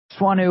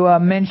Just want to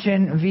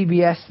mention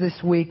VBS this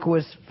week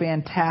was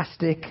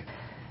fantastic.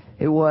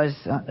 It was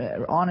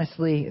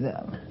honestly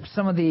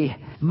some of the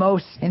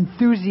most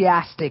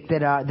enthusiastic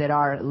that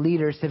our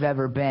leaders have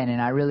ever been, and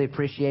I really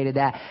appreciated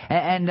that.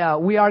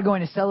 And we are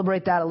going to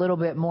celebrate that a little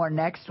bit more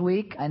next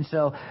week, and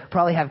so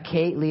probably have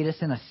Kate lead us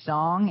in a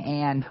song,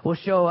 and we'll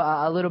show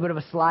a little bit of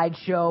a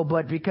slideshow.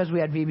 But because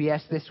we had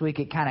VBS this week,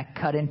 it kind of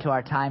cut into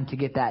our time to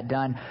get that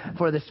done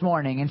for this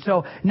morning. And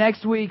so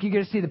next week you're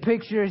going to see the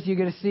pictures, you're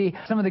going to see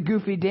some of the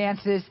goofy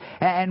dances,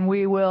 and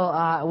we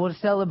will we'll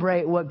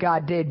celebrate what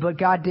God did. But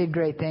God did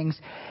great things.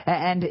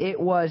 And it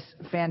was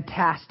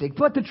fantastic.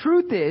 But the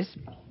truth is,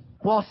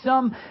 while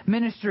some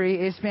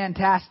ministry is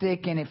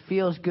fantastic and it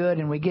feels good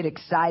and we get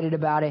excited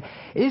about it,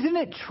 isn't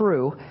it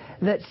true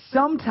that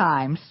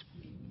sometimes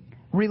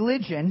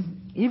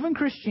religion, even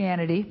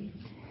Christianity,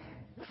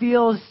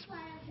 feels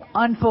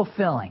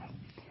unfulfilling?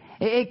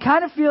 It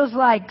kind of feels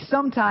like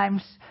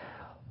sometimes,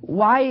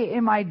 why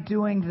am I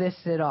doing this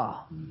at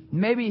all?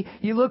 Maybe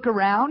you look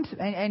around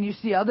and you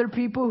see other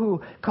people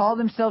who call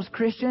themselves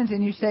Christians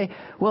and you say,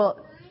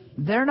 well,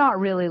 they're not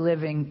really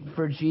living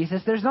for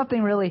Jesus. There's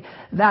nothing really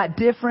that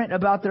different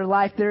about their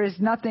life. There is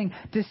nothing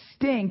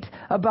distinct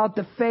about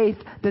the faith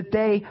that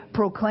they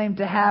proclaim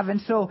to have.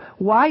 And so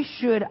why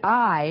should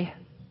I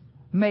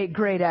make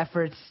great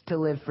efforts to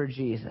live for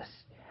Jesus?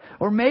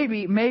 Or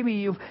maybe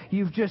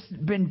you've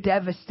just been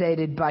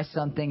devastated by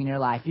something in your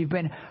life. You've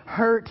been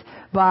hurt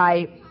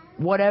by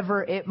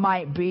whatever it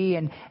might be,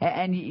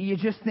 and you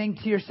just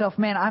think to yourself,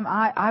 man,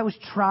 I was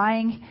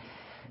trying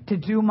to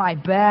do my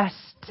best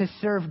to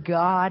serve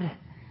God,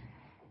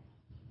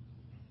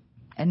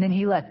 and then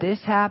He let this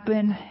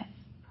happen,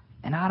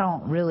 and I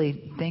don't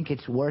really think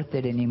it's worth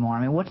it anymore.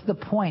 I mean, what's the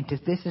point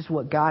if this is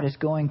what God is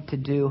going to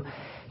do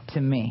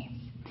to me?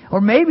 Or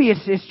maybe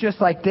it's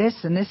just like this,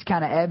 and this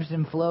kind of ebbs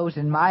and flows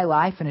in my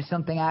life, and it's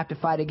something I have to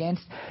fight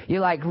against. You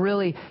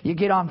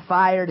get on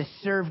fire to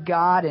serve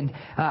God,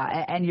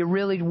 and you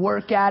really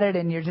work at it,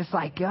 and you're just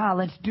like, God,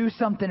 let's do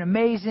something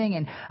amazing,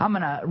 and I'm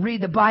going to read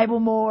the Bible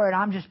more, and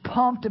I'm just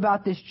pumped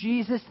about this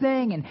Jesus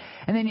thing, and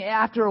then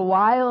after a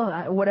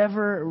while,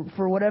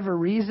 for whatever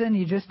reason,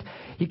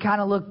 you kind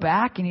of look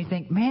back and you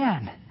think,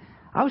 man,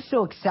 I was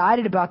so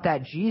excited about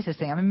that Jesus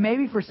thing. I mean,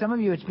 maybe for some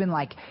of you it's been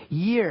like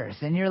years,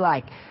 and you're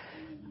like,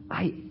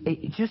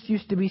 it just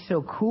used to be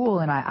so cool,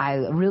 and I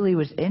really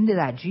was into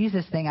that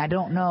Jesus thing. I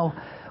don't know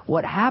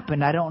what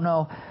happened. I don't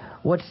know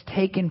what's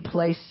taken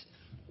place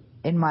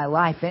in my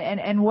life.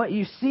 And what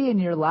you see in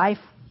your life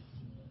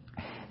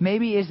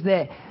maybe is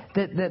that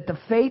the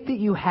faith that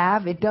you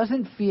have, it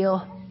doesn't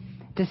feel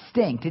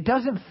distinct. It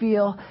doesn't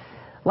feel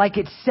like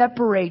it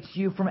separates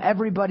you from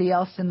everybody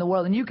else in the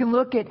world. And you can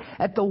look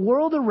at the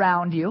world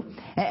around you,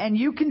 and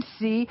you can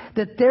see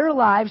that their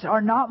lives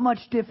are not much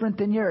different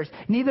than yours.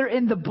 Neither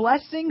in the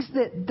blessings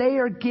that they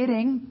are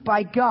getting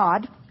by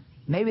God,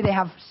 maybe they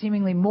have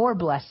seemingly more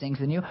blessings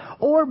than you,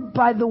 or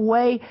by the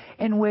way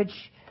in which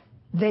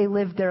they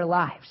live their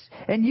lives.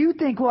 And you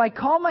think, well, I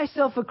call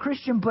myself a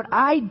Christian, but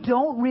I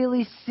don't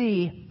really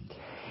see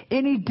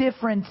any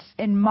difference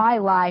in my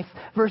life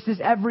versus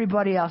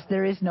everybody else.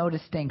 There is no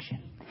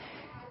distinction.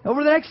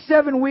 Over the next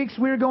 7 weeks,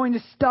 we're going to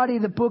study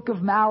the book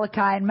of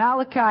Malachi, and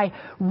Malachi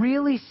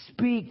really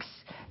speaks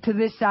to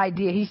this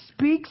idea. He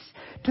speaks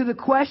to the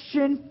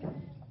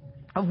question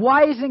of,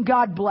 why isn't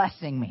God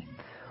blessing me?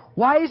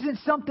 Why isn't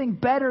something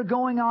better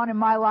going on in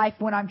my life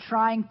when I'm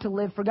trying to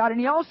live for God? And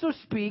he also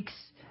speaks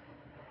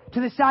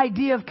to this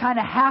idea of kind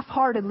of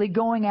half-heartedly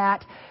going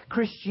at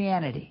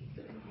Christianity.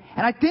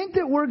 And I think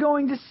that we're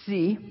going to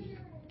see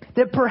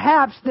that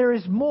perhaps there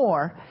is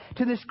more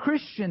to this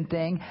Christian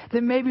thing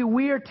than maybe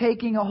we are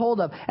taking a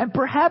hold of. And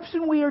perhaps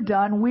when we are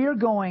done, we are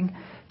going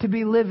to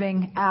be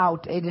living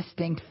out a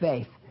distinct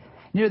faith.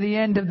 Near the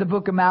end of the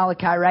book of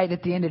Malachi, right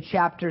at the end of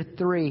chapter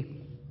 3,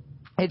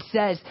 it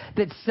says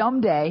that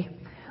someday,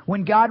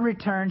 when God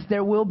returns,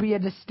 there will be a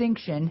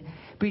distinction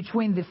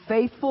between the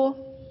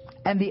faithful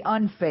and the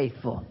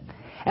unfaithful.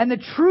 And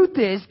the truth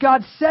is,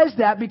 God says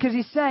that because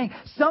He's saying,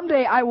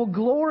 someday I will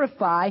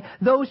glorify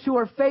those who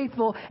are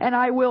faithful, and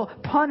I will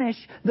punish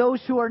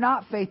those who are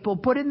not faithful.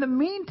 But in the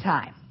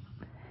meantime,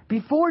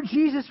 before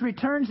Jesus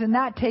returns and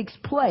that takes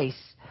place,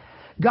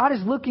 God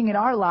is looking at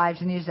our lives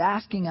and He's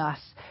asking us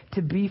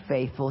to be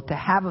faithful, to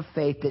have a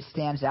faith that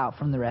stands out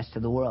from the rest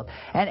of the world.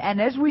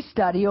 And as we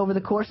study over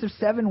the course of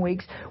 7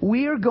 weeks,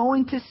 we are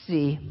going to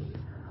see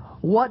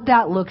what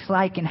that looks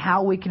like and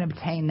how we can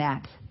obtain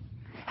that.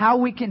 How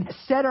we can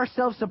set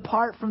ourselves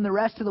apart from the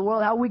rest of the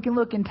world, how we can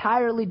look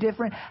entirely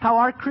different, how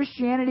our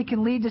Christianity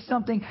can lead to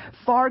something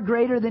far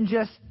greater than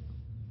just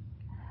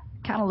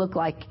kind of look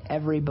like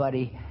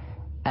everybody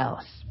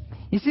else.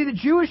 You see, the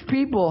Jewish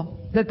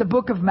people that the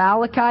book of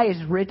Malachi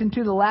is written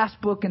to, the last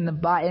book in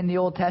the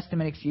Old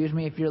Testament,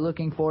 if you're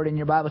looking for it in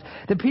your Bibles,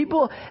 the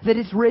people that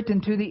it's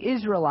written to, the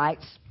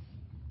Israelites,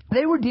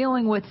 They were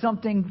dealing with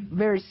something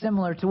very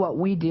similar to what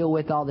we deal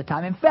with all the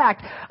time. In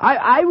fact,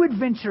 I would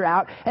venture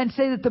out and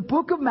say that the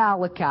book of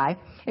Malachi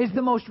is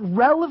the most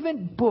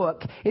relevant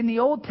book in the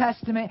Old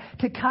Testament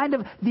to kind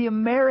of the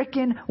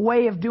American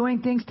way of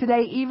doing things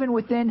today, even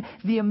within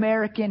the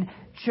American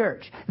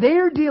church. They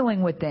are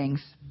dealing with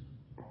things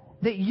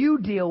that you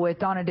deal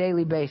with on a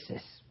daily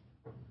basis.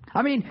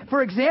 I mean,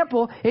 for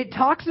example, it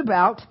talks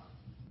about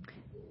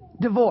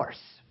divorce.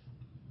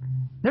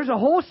 There's a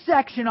whole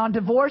section on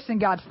divorce and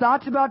God's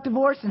thoughts about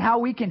divorce and how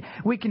we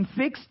can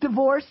fix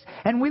divorce.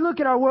 And we look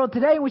at our world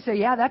today and we say,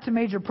 yeah, that's a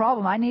major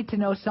problem. I need to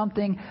know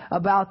something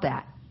about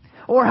that.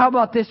 Or how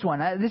about this one?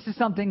 This is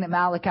something that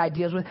Malachi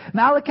deals with.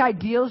 Malachi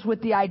deals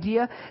with the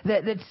idea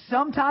that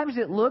sometimes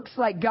it looks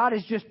like God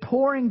is just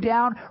pouring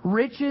down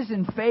riches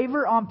and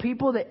favor on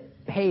people that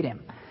hate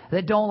Him,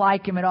 that don't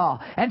like Him at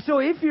all. And so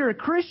if you're a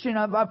Christian,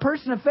 a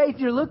person of faith,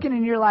 you're looking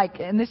and you're like,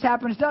 and this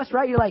happens to us,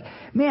 right? You're like,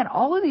 man,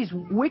 all of these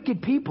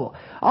wicked people,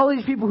 all of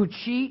these people who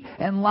cheat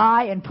and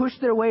lie and push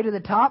their way to the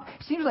top,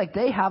 seems like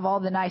they have all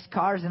the nice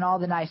cars and all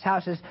the nice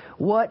houses.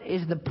 What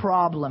is the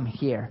problem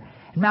here?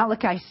 And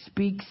Malachi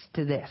speaks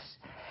to this.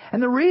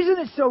 And the reason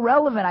it's so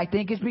relevant, I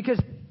think, is because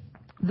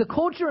the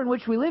culture in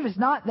which we live is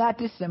not that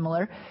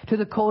dissimilar to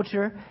the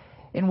culture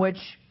in which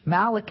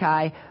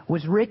Malachi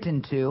was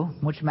written to,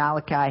 which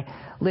Malachi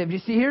lived. You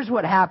see, here's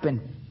what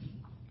happened.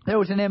 There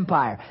was an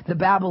empire, the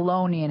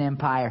Babylonian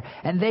Empire,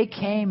 and they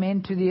came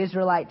into the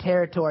Israelite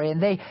territory,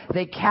 and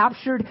they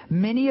captured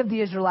many of the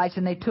Israelites,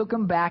 and they took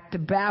them back to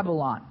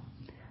Babylon.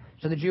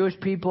 So the Jewish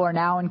people are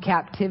now in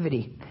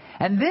captivity.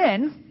 And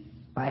then,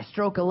 by a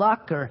stroke of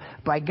luck or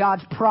by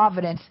God's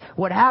providence,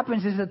 what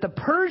happens is that the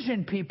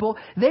Persian people,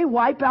 they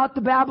wipe out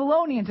the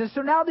Babylonians. And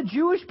so now the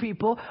Jewish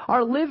people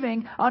are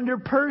living under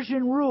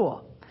Persian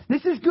rule.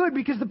 This is good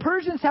because the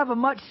Persians have a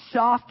much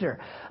softer,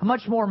 a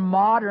much more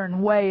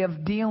modern way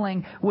of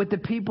dealing with the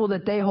people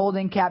that they hold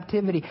in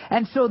captivity.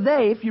 And so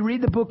they, if you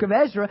read the book of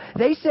Ezra,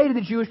 they say to the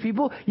Jewish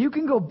people, you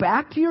can go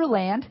back to your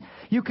land.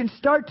 You can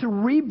start to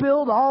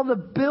rebuild all the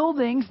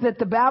buildings that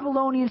the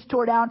Babylonians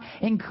tore down,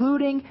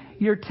 including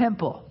your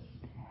temple.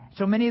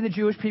 So many of the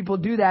Jewish people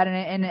do that.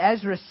 And in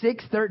Ezra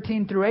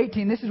 6:13 through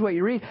 18, this is what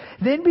you read.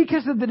 Then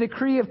because of the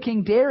decree of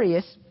King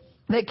Darius,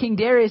 that King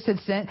Darius had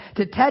sent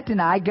to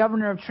Tattenai,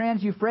 governor of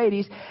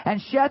Trans-Euphrates,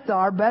 and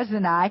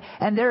Shethar-Bezani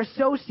and their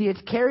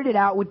associates carried it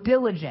out with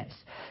diligence.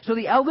 So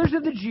the elders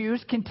of the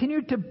Jews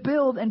continued to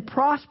build and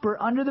prosper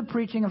under the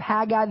preaching of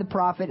Haggai the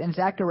prophet and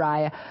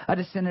Zechariah, a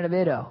descendant of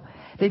Iddo.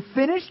 They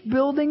finished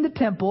building the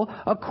temple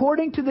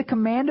according to the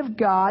command of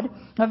God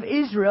of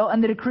Israel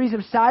and the decrees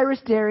of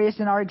Cyrus, Darius,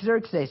 and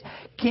Artaxerxes,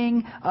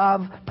 king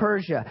of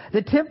Persia.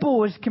 The temple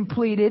was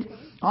completed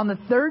on the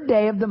 3rd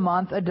day of the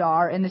month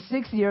Adar in the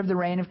 6th year of the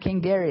reign of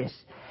King Darius.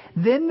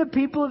 Then the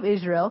people of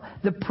Israel,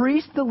 the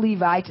priests, the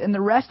Levites, and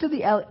the rest of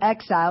the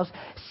exiles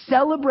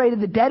celebrated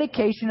the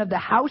dedication of the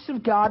house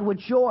of God with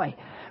joy.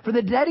 For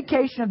the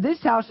dedication of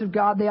this house of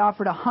God, they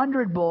offered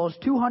 100 bulls,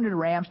 200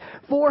 rams,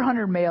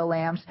 400 male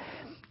lambs,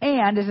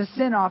 and as a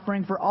sin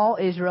offering for all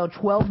Israel,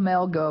 12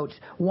 male goats,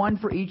 one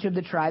for each of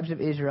the tribes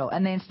of Israel.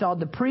 And they installed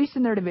the priests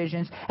in their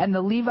divisions and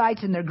the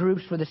Levites in their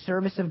groups for the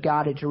service of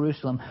God at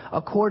Jerusalem,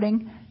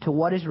 according to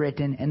what is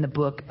written in the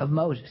book of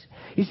Moses.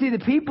 You see, the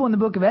people in the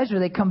book of Ezra,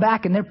 they come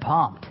back and they're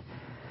pumped.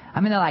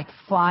 I mean, they're like,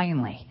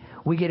 finally,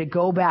 we get to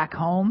go back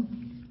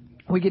home.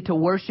 We get to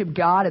worship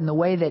God in the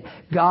way that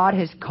God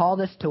has called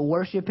us to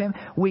worship Him.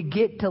 We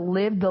get to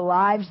live the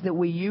lives that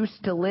we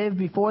used to live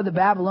before the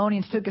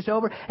Babylonians took us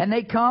over. And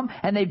they come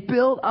and they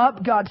build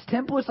up God's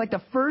temple. It's like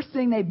the first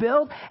thing they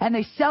build. And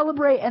they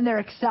celebrate and they're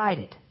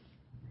excited.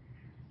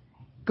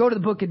 Go to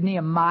the book of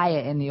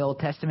Nehemiah in the Old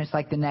Testament. It's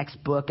like the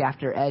next book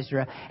after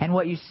Ezra. And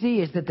what you see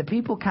is that the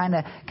people kind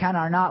of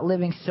are not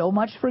living so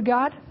much for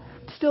God.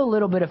 Still a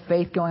little bit of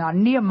faith going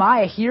on.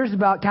 Nehemiah hears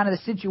about kind of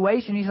the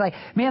situation. He's like,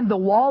 man, the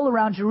wall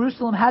around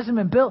Jerusalem hasn't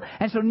been built.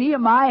 And so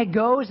Nehemiah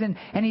goes and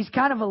he's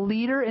kind of a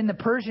leader in the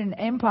Persian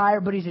Empire,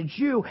 but he's a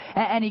Jew.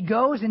 And he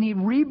goes and he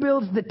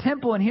rebuilds the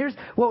temple. And here's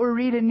what we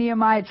read in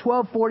Nehemiah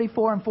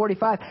 12:44 and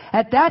 45.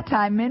 At that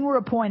time, men were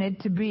appointed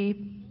to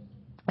be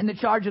in the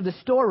charge of the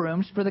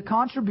storerooms for the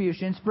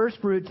contributions,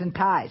 first fruits, and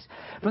tithes.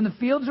 From the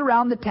fields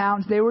around the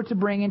towns, they were to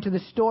bring into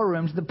the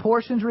storerooms the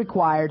portions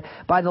required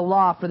by the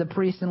law for the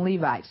priests and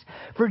Levites.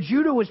 For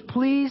Judah was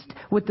pleased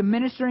with the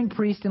ministering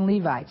priests and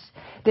Levites.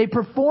 They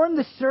performed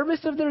the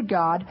service of their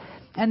God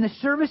and the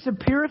service of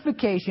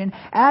purification,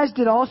 as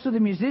did also the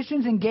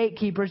musicians and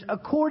gatekeepers,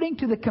 according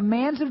to the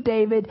commands of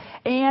David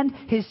and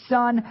his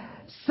son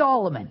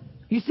Solomon.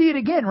 You see it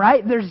again,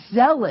 right? They're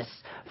zealous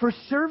for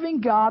serving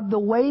God the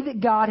way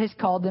that God has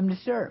called them to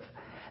serve.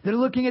 They're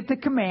looking at the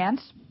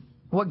commands,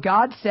 what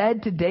God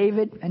said to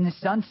David and his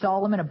son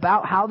Solomon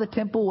about how the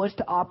temple was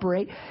to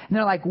operate. And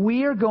they're like,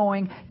 we are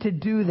going to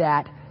do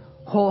that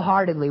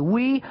wholeheartedly.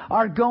 We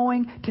are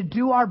going to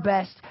do our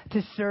best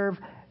to serve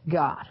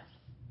God.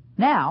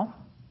 Now,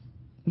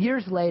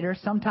 years later,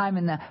 sometime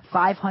in the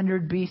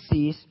 500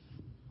 BCs,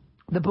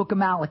 the book of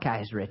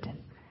Malachi is written.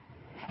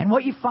 And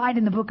what you find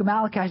in the book of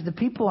Malachi is the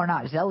people are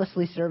not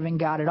zealously serving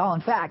God at all.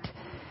 In fact,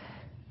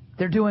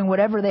 They're doing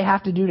whatever they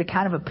have to do to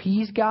kind of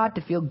appease God,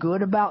 to feel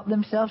good about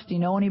themselves. Do you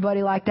know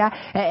anybody like that?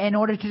 In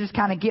order to just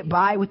kind of get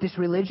by with this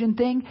religion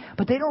thing.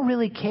 But they don't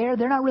really care.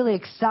 They're not really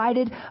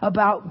excited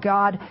about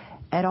God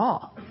at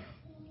all.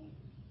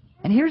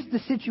 And here's the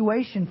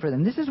situation for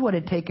them. This is what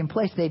had taken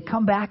place. They'd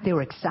come back. They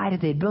were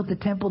excited. They'd built the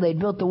temple. They'd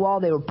built the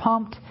wall. They were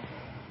pumped.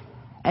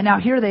 And now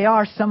here they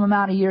are some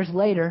amount of years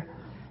later.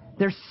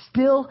 They're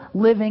still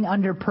living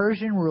under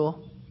Persian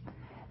rule.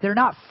 They're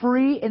not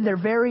free in their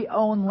very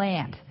own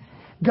land.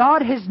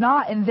 God has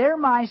not, in their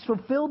minds,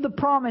 fulfilled the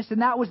promise,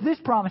 and that was this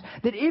promise,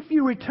 that if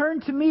you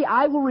return to me,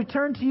 I will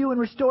return to you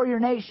and restore your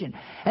nation.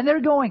 And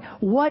they're going,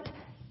 what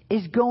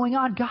is going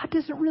on? God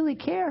doesn't really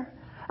care.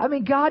 I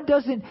mean, God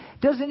doesn't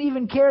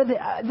even care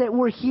that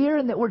we're here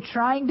and that we're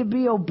trying to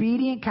be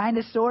obedient, kind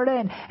of, sort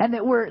of, and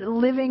that we're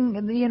living,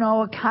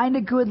 a kind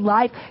of good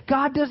life.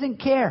 God doesn't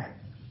care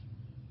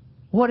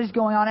what is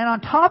going on. And on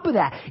top of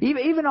that,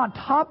 even on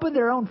top of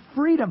their own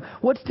freedom,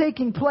 what's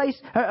taking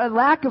place, a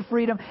lack of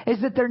freedom,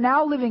 is that they're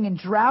now living in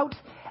drought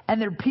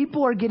and their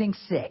people are getting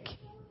sick.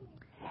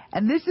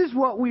 And this is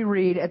what we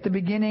read at the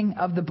beginning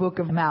of the book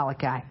of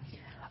Malachi.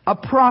 A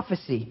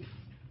prophecy,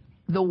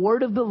 the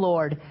word of the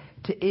Lord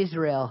to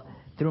Israel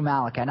through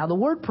Malachi. Now, the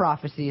word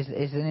prophecy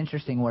is an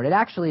interesting word. It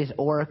actually is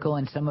oracle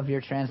in some of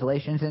your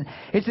translations, and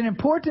it's an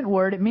important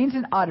word. It means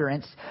an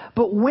utterance,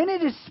 but when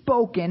it is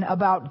spoken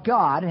about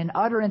God, an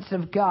utterance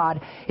of God,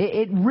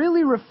 it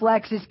really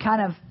reflects its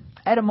kind of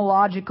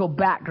etymological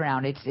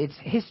background, its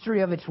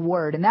history of its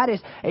word, and that is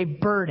a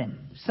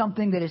burden,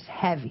 something that is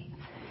heavy.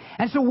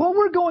 And so what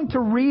we're going to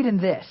read in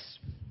this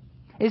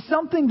is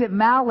something that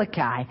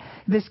Malachi,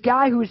 this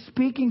guy who is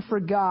speaking for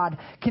God,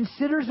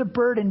 considers a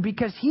burden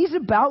because he's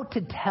about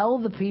to tell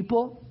the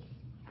people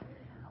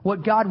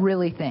what God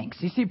really thinks.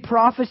 You see,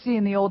 prophecy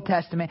in the Old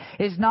Testament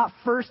is not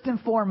first and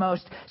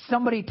foremost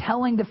somebody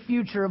telling the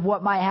future of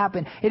what might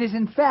happen. It is,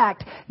 in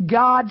fact,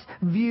 God's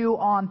view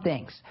on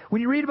things.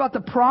 When you read about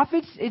the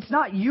prophets, it's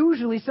not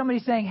usually somebody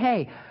saying,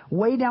 hey,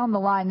 way down the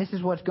line, this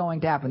is what's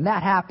going to happen.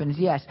 That happens,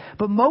 yes.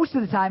 But most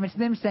of the time, it's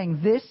them saying,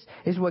 this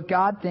is what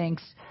God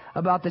thinks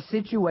about the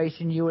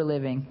situation you are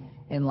living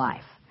in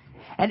life.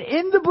 And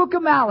in the book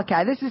of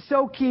Malachi, this is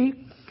so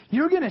key,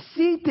 you're going to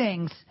see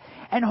things,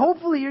 and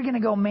hopefully you're going to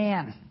go,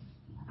 man,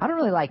 I don't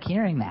really like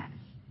hearing that.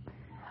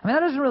 I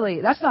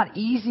mean, that's not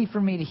easy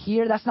for me to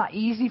hear. That's not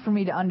easy for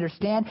me to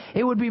understand.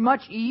 It would be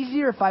much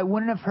easier if I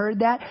wouldn't have heard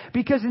that,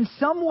 because in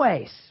some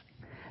ways,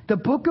 the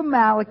book of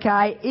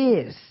Malachi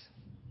is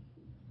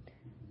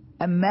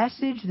a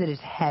message that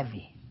is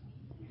heavy,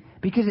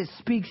 because it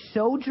speaks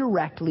so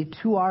directly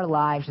to our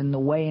lives and the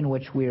way in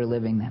which we are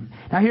living them.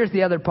 Now, here's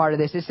the other part of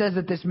this. It says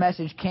that this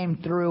message came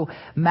through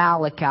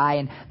Malachi,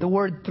 and the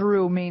word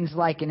through means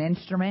like an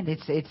instrument.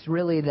 It's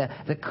really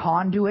the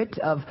conduit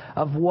of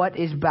what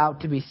is about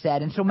to be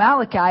said. And so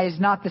Malachi is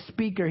not the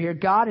speaker here.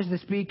 God is the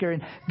speaker,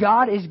 and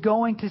God is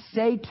going to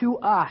say to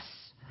us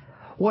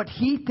what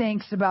He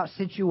thinks about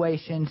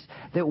situations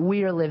that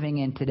we are living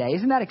in today.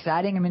 Isn't that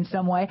exciting? I mean, in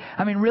some way.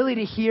 I mean, really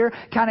to hear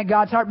kind of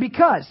God's heart.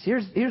 Because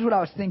here's what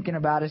I was thinking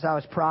about as I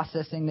was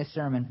processing this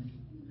sermon.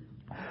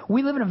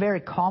 We live in a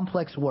very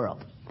complex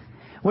world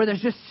where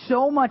there's just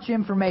so much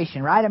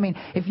information, right? I mean,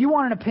 if you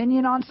want an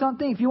opinion on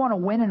something, if you want to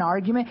win an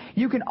argument,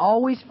 you can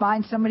always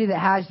find somebody that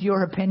has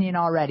your opinion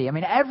already. I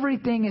mean,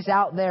 everything is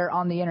out there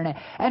on the internet.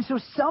 And so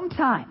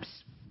sometimes,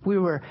 we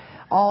were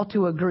all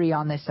to agree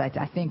on this.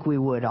 I think we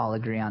would all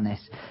agree on this.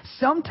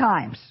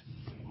 Sometimes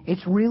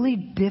it's really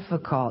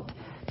difficult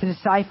to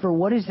decipher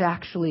what is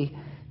actually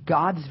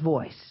God's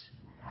voice.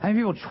 I mean,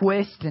 people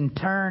twist and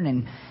turn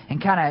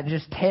and kind of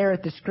just tear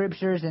at the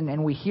Scriptures,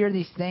 and we hear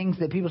these things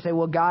that people say,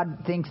 well, God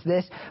thinks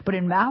this. But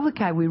in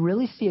Malachi, we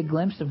really see a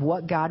glimpse of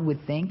what God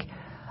would think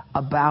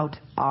about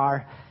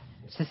our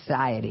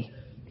society.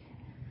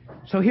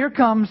 So here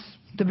comes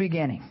the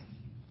beginning.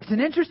 It's an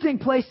interesting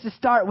place to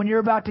start when you're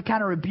about to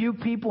kind of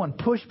rebuke people and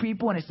push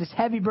people, and it's this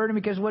heavy burden,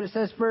 because what it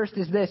says first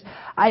is this: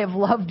 I have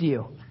loved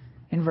you,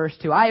 in verse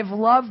 2. I have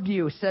loved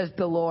you, says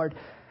the Lord.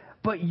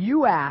 But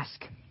you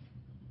ask,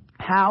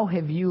 how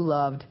have you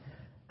loved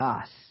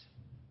us?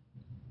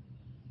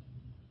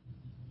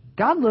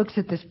 God looks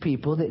at this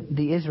people,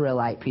 the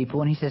Israelite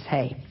people, and He says,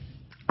 hey,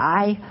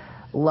 I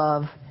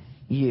love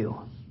you.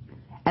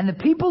 And the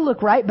people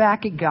look right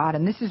back at God,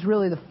 and this is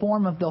really the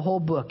form of the whole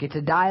book. It's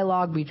a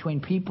dialogue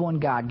between people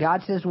and God.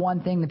 God says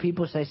one thing, the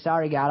people say,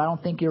 sorry, God, I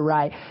don't think you're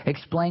right.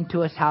 Explain to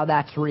us how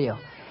that's real.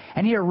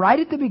 And here, right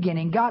at the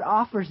beginning, God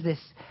offers this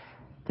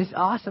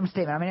awesome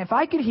statement. I mean, if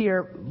I could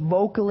hear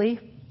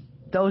vocally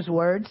those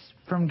words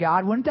from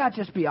God, wouldn't that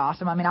just be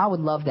awesome? I mean, I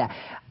would love that.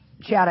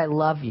 Chad, I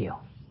love you.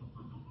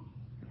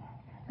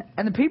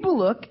 And the people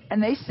look,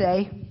 and they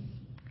say,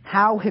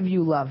 how have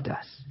you loved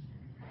us?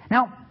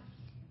 Now,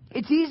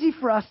 it's easy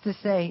for us to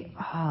say,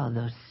 oh,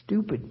 those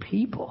stupid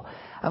people.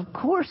 Of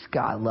course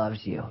God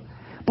loves you.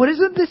 But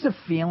isn't this a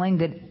feeling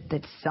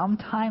that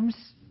sometimes,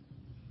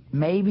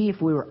 maybe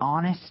if we were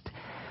honest,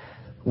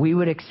 we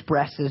would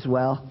express as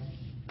well?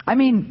 I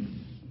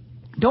mean,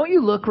 don't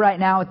you look right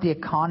now at the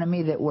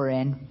economy that we're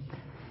in,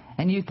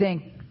 and you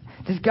think,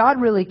 Does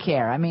God really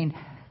care? I mean,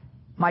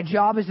 my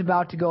job is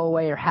about to go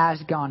away or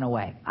has gone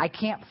away. I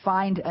can't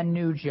find a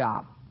new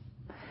job.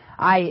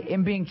 I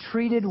am being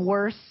treated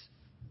worse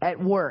at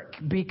work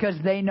because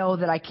they know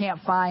that I can't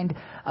find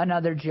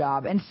another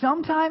job. And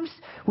sometimes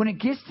when it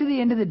gets to the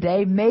end of the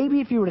day,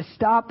 maybe if you were to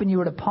stop and you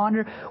were to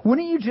ponder,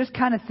 wouldn't you just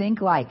kind of think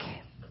like,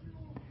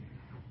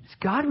 does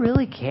God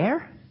really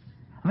care?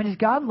 I mean, does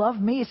God love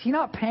me? Is He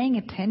not paying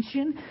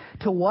attention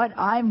to what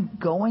I'm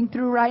going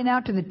through right now,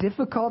 to the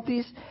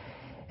difficulties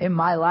in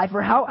my life?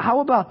 Or how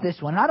about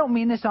this one? And I don't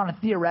mean this on a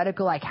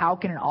theoretical, like how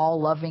can an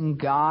all-loving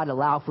God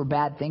allow for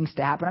bad things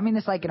to happen? I mean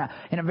this like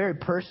in a very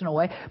personal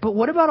way. But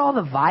what about all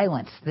the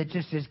violence that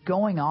just is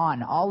going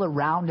on all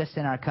around us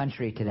in our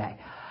country today?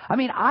 I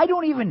mean, I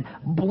don't even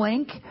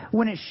blink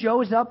when it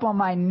shows up on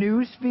my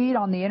news feed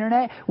on the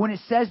internet when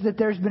it says that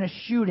there's been a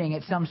shooting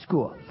at some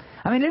school.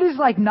 I mean, it is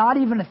like not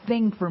even a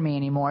thing for me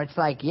anymore. It's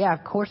like, yeah,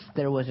 of course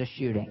there was a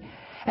shooting.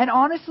 And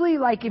honestly,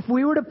 like if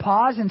we were to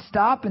pause and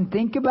stop and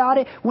think about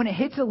it, when it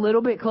hits a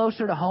little bit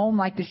closer to home,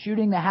 like the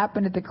shooting that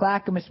happened at the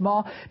Clackamas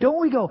Mall, don't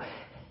we go,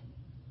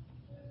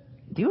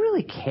 do you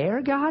really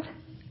care, God?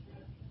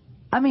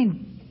 I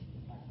mean,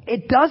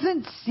 it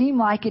doesn't seem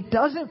like, it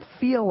doesn't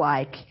feel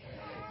like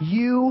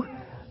you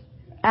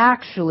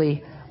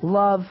actually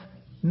love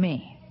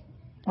me.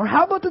 Or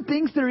how about the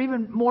things that are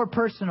even more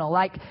personal,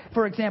 like,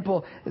 for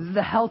example,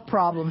 the health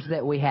problems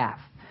that we have,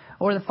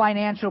 or the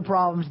financial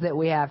problems that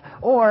we have,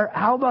 or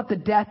how about the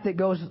death that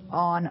goes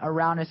on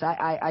around us?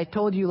 I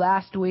told you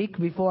last week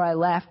before I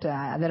left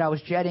that I was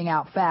jetting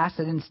out fast.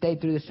 I didn't stay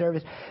through the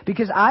service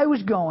because I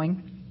was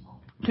going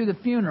to the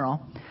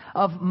funeral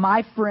of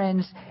my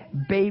friend's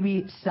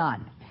baby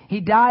son.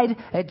 He died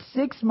at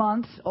 6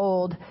 months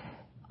old,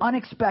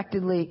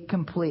 unexpectedly,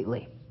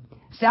 completely.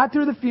 Sat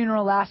through the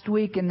funeral last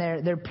week, and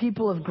they're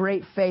people of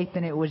great faith,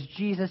 and it was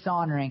Jesus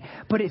honoring.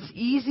 But it's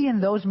easy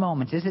in those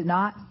moments, is it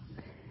not?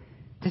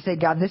 To say,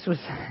 God, this was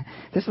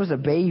a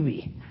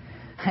baby.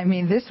 I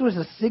mean, this was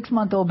a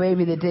 6-month-old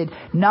baby that did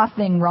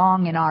nothing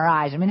wrong in our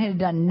eyes. I mean, it had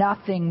done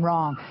nothing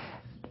wrong.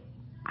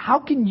 How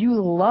can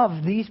you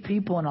love these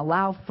people and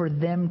allow for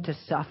them to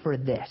suffer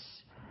this?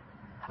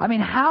 I mean,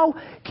 how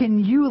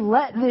can you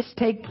let this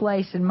take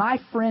place in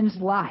my friend's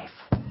life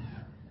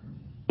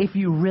if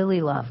you really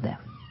love them?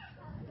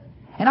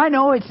 And I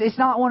know it's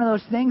not one of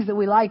those things that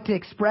we like to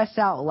express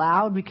out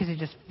loud because it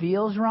just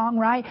feels wrong,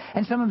 right?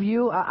 And some of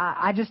you,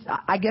 I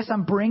guess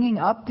I'm bringing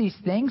up these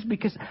things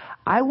because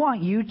I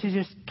want you to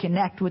just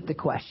connect with the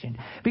question.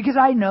 Because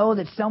I know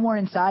that somewhere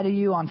inside of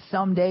you on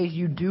some days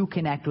you do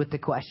connect with the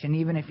question,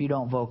 even if you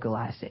don't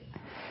vocalize it.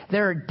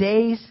 There are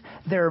days,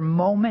 there are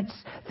moments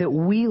that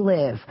we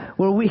live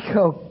where we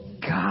go,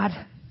 God,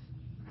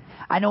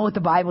 I know what the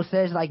Bible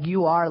says, like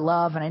you are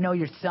love, and I know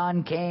your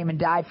son came and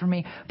died for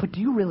me, but do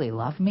you really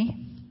love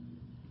me?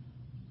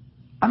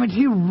 I mean, do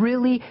you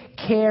really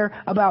care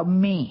about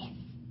me?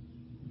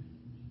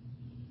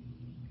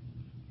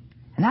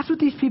 And that's what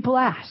these people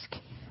ask.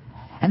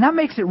 And that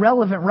makes it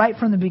relevant right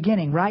from the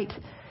beginning, right?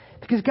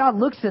 Because God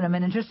looks at them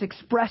and it just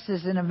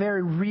expresses in a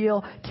very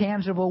real,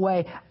 tangible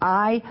way,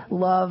 I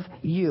love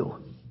you.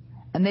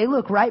 And they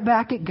look right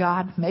back at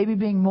God, maybe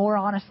being more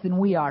honest than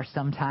we are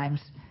sometimes,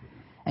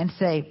 and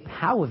say,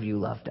 how have you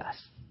loved us?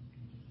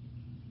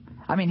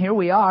 I mean, here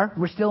we are.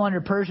 We're still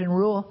under Persian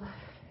rule.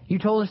 You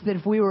told us that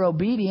if we were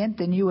obedient,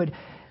 then you would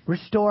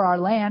restore our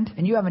land,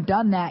 and you haven't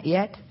done that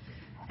yet.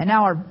 And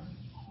now our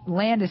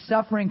land is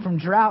suffering from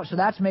drought, so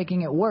that's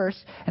making it worse.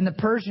 And the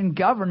Persian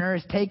governor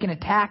has taken a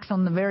tax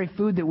on the very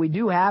food that we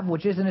do have,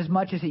 which isn't as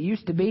much as it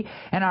used to be.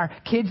 And our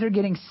kids are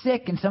getting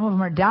sick, and some of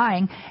them are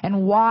dying.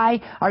 And why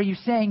are you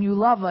saying you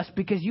love us?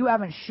 Because you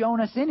haven't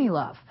shown us any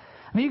love.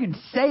 I mean, you can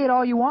say it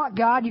all you want,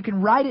 God. You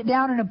can write it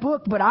down in a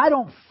book, but I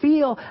don't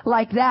feel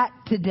like that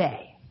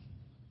today.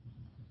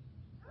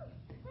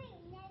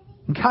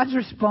 And God's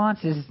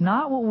response is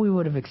not what we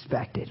would have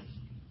expected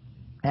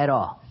at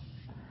all.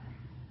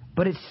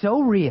 But it's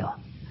so real.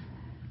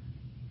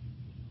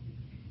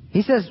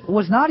 He says,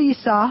 was not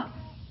Esau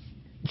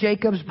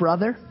Jacob's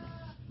brother?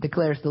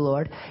 Declares the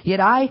Lord. Yet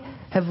I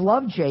have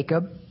loved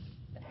Jacob,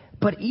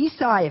 but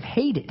Esau I have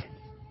hated.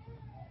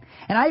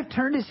 And I have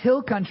turned his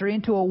hill country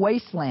into a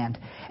wasteland,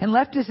 and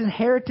left his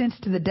inheritance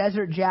to the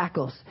desert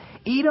jackals.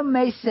 Edom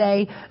may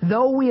say,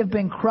 though we have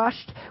been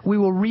crushed, we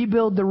will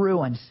rebuild the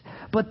ruins.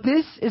 But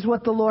this is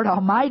what the Lord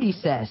Almighty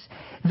says.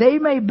 They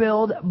may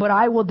build, but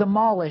I will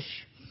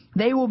demolish.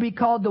 They will be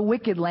called the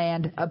wicked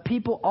land, a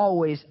people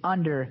always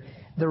under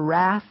the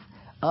wrath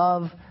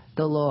of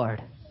the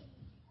Lord.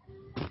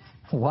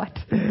 What?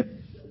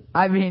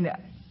 I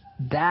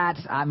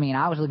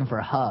was looking for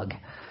a hug.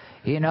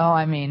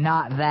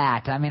 Not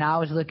that. I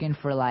was looking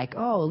for like,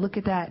 oh, look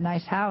at that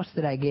nice house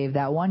that I gave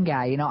that one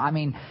guy.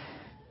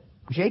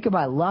 Jacob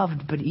I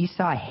loved, but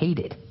Esau I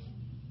hated.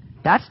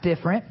 That's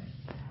different.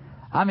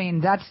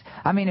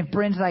 If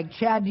Bryn's like,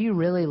 Chad, do you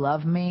really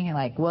love me?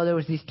 Like, well, there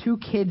was these 2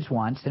 kids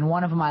once, and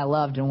one of them I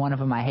loved and one of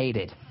them I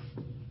hated.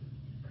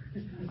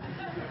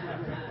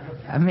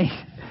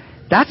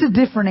 That's a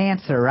different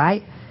answer,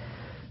 right?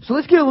 So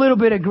let's get a little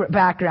bit of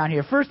background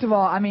here. First of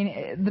all,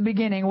 the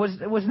beginning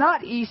was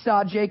not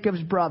Esau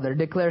Jacob's brother,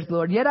 declares the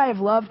Lord. Yet I have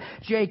loved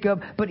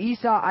Jacob, but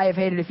Esau I have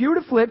hated. If you were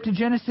to flip to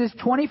Genesis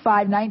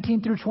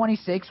 25:19 through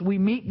 26, we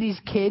meet these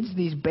kids,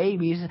 these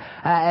babies,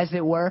 as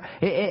it were,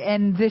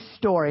 in this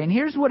story. And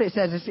here's what it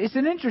says. It's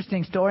an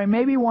interesting story,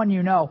 maybe one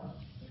you know.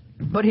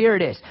 But here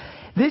it is.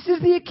 This is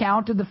the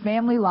account of the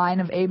family line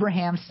of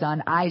Abraham's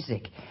son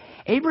Isaac.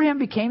 Abraham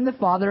became the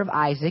father of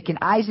Isaac, and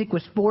Isaac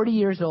was 40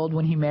 years old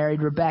when he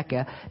married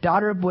Rebekah,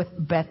 daughter of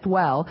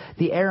Bethuel,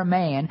 the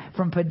Aramean,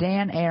 from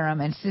Padan Aram,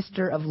 and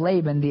sister of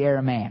Laban, the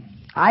Aramean.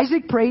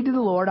 Isaac prayed to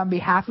the Lord on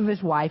behalf of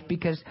his wife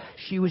because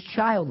she was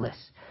childless.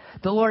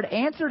 The Lord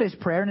answered his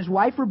prayer, and his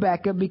wife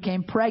Rebekah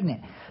became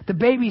pregnant. The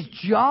babies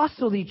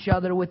jostled each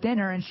other within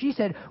her, and she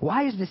said,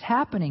 "Why is this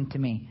happening to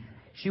me?"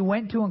 She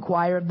went to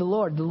inquire of the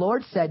Lord. The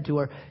Lord said to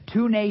her,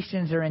 "Two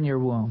nations are in your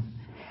womb.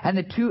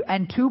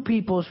 And two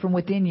peoples from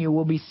within you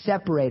will be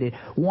separated.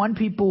 One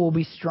people will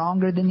be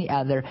stronger than the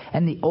other,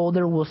 and the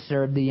older will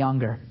serve the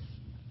younger."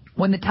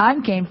 When the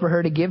time came for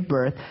her to give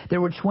birth, there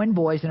were twin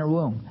boys in her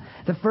womb.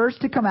 The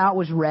first to come out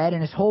was red,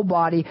 and his whole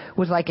body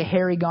was like a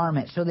hairy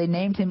garment, so they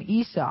named him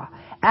Esau.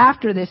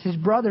 After this, his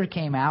brother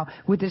came out,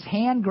 with his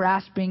hand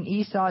grasping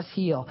Esau's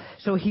heel,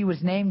 so he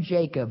was named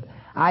Jacob.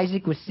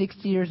 Isaac was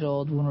 60 years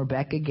old when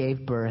Rebekah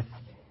gave birth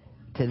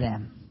to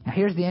them. Now,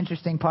 here's the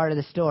interesting part of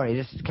the story,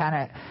 just kind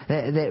of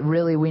that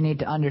really we need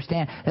to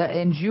understand.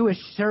 In Jewish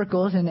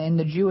circles, in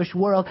the Jewish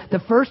world, the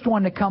first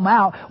one to come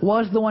out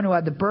was the one who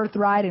had the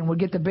birthright and would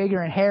get the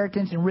bigger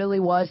inheritance and really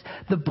was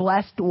the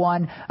blessed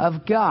one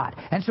of God.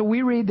 And so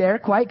we read there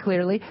quite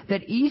clearly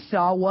that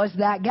Esau was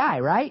that guy,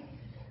 right?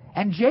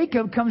 And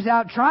Jacob comes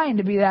out trying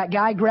to be that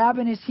guy,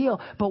 grabbing his heel.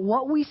 But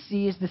what we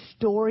see as the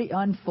story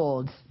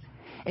unfolds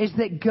is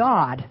that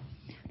God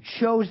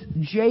chose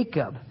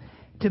Jacob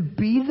to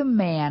be the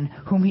man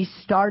whom he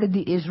started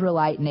the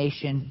Israelite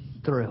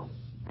nation through.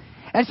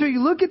 And so you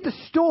look at the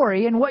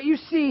story, and what you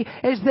see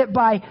is that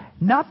by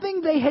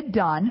nothing they had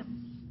done,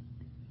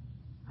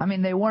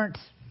 they weren't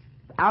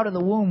out of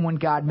the womb when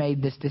God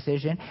made this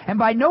decision, and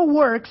by no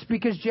works,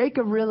 because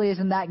Jacob really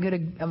isn't that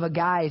good of a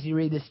guy as you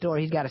read this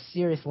story. He's got a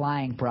serious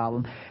lying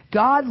problem.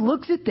 God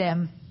looks at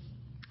them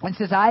and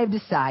says, "I have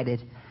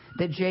decided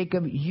that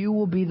Jacob, you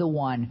will be the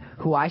one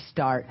who I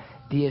start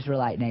the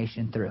Israelite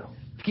nation through."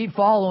 Keep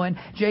following.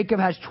 Jacob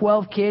has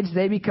 12 kids.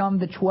 They become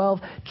the 12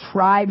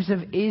 tribes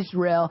of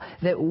Israel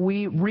that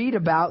we read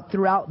about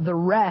throughout the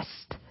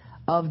rest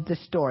of the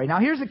story. Now,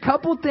 here's a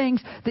couple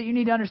things that you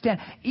need to understand.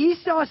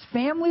 Esau's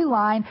family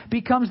line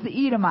becomes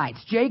the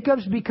Edomites.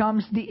 Jacob's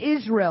becomes the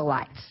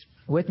Israelites.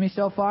 With me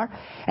so far?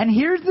 And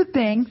here's the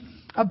thing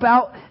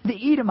about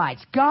the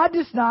Edomites. God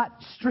does not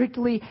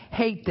strictly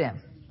hate them.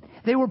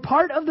 They were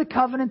part of the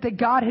covenant that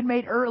God had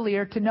made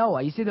earlier to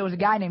Noah. You see, there was a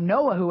guy named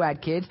Noah who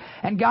had kids,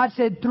 and God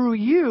said, "Through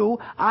you,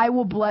 I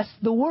will bless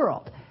the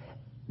world."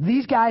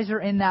 These guys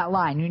are in that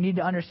line. You need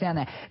to understand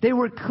that. They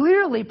were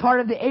clearly part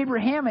of the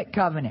Abrahamic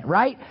covenant,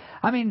 right?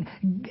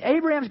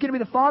 Abraham's going to be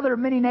the father of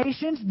many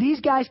nations.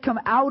 These guys come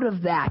out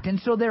of that, and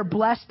so they're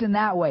blessed in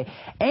that way.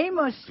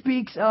 Amos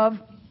speaks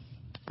of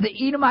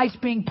the Edomites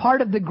being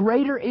part of the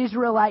greater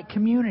Israelite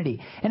community.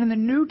 And in the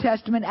New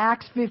Testament,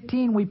 Acts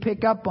 15, we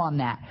pick up on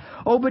that.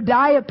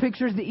 Obadiah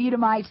pictures the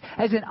Edomites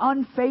as an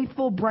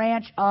unfaithful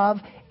branch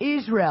of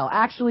Israel,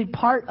 actually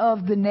part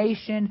of the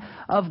nation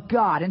of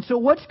God. And so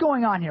what's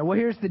going on here? Well,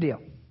 here's the deal.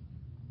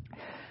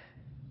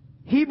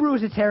 Hebrew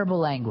is a terrible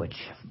language.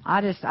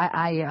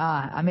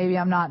 Maybe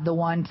I'm not the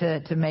one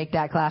to make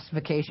that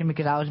classification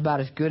because I was about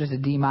as good as a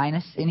D-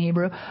 in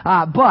Hebrew.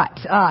 But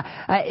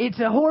it's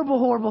a horrible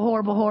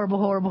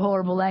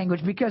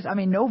language because,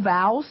 no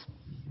vowels.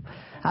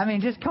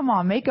 Just come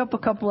on, make up a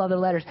couple other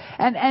letters.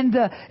 And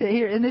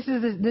this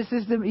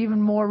is the even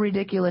more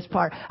ridiculous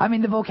part.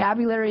 The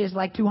vocabulary is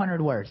like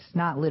 200 words,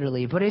 not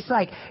literally, but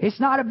it's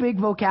not a big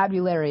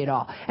vocabulary at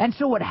all. And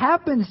so what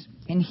happens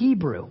in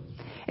Hebrew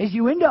is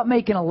you end up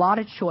making a lot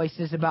of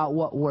choices about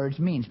what words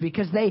means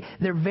because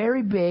they're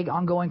very big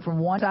on going from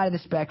one side of the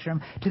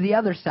spectrum to the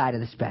other side of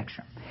the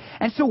spectrum.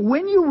 And so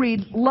when you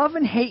read love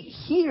and hate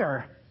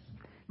here,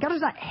 God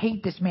does not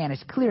hate this man.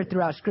 It's clear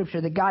throughout Scripture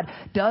that God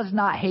does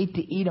not hate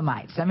the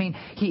Edomites.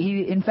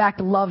 He in fact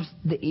loves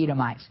the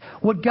Edomites.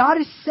 What God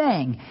is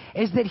saying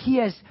is that He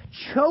has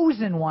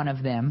chosen one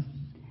of them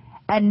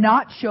and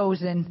not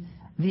chosen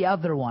the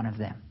other one of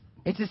them.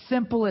 It's as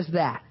simple as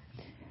that.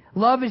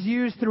 Love is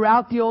used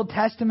throughout the Old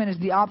Testament as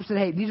the opposite of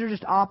hate. These are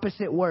just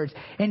opposite words.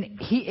 And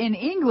in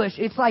English,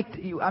 it's like,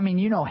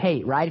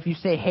 hate, right? If you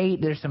say hate,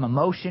 there's some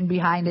emotion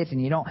behind it,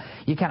 and you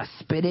kind of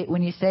spit it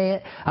when you say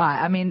it.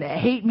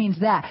 Hate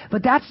means that.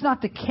 But that's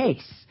not the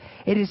case.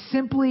 It is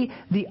simply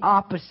the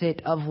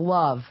opposite of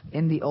love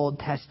in the Old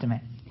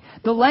Testament.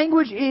 The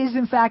language is,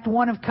 in fact,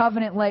 one of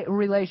covenant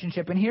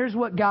relationship. And here's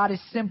what God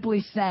is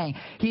simply saying.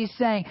 He's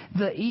saying,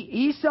 the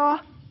Esau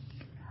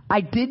I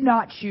did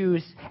not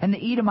choose, and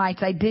the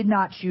Edomites I did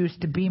not choose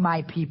to be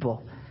my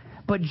people.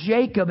 But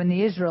Jacob and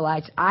the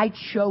Israelites, I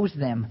chose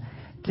them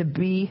to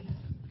be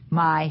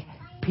my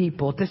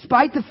people,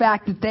 despite the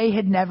fact that they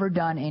had never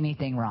done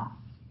anything wrong.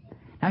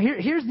 Now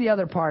here's the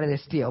other part of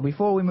this deal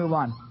before we move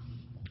on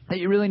that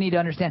you really need to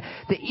understand.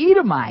 The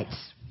Edomites,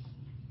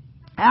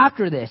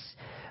 after this,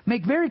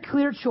 make very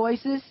clear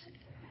choices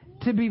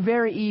to be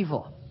very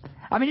evil.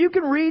 I mean, you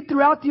can read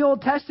throughout the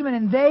Old Testament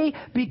and they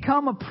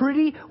become a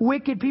pretty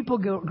wicked people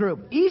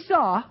group.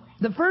 Esau,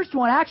 the first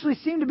one, actually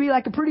seemed to be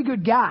like a pretty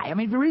good guy. I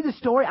mean, if you read the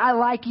story, I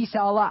like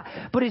Esau a lot.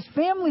 But his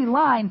family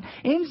line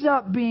ends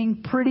up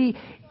being pretty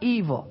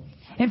evil.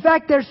 In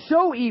fact, they're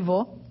so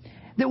evil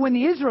that when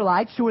the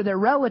Israelites, who were their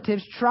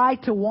relatives,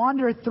 tried to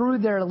wander through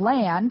their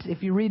land,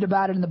 if you read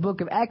about it in the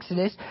book of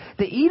Exodus,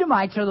 the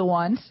Edomites are the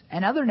ones,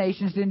 and other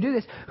nations didn't do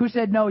this, who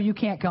said, no, you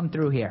can't come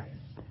through here.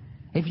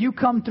 If you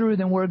come through,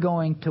 then we're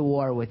going to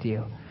war with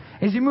you.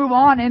 As you move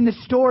on in the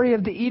story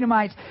of the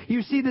Edomites,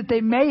 you see that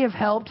they may have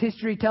helped,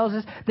 history tells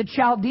us, the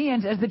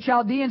Chaldeans, as the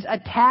Chaldeans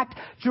attacked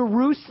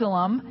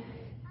Jerusalem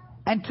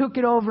and took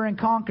it over and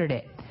conquered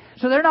it.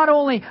 So they're not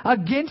only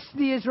against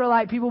the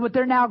Israelite people, but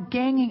they're now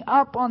ganging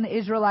up on the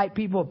Israelite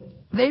people.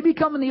 They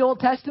become in the Old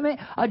Testament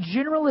a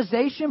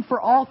generalization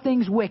for all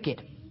things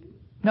wicked.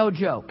 No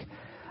joke.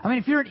 I mean,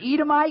 if you're an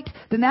Edomite,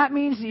 then that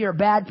means that you're a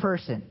bad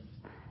person.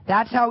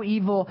 That's how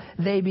evil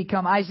they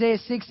become. Isaiah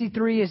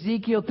 63,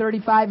 Ezekiel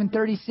 35 and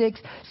 36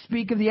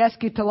 speak of the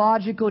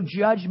eschatological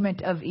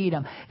judgment of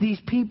Edom. These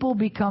people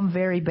become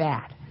very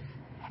bad.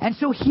 And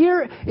so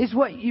here is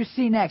what you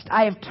see next.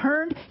 I have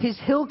turned his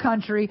hill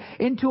country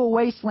into a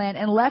wasteland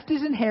and left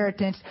his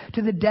inheritance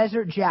to the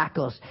desert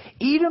jackals.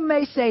 Edom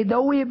may say,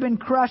 though we have been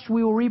crushed,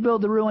 we will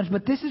rebuild the ruins.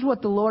 But this is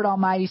what the Lord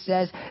Almighty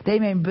says. They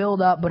may build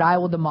up, but I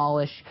will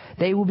demolish.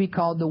 They will be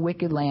called the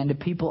wicked land, a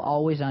people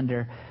always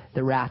under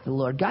the wrath of the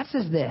Lord. God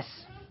says this: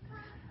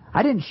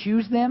 I didn't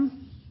choose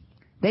them.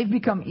 They've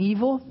become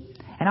evil,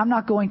 and I'm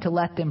not going to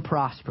let them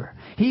prosper.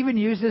 He even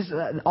uses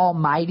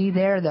Almighty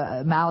there.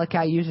 The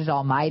Malachi uses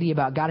Almighty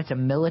about God. It's a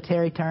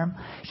military term.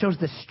 It shows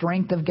the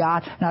strength of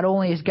God. Not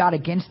only is God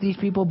against these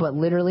people, but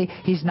literally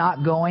He's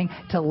not going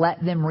to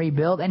let them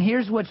rebuild. And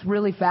here's what's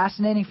really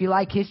fascinating. If you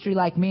like history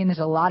like me, and there's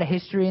a lot of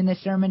history in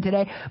this sermon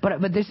today, but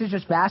this is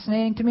just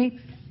fascinating to me.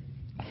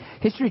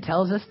 History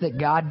tells us that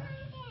God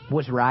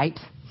was right.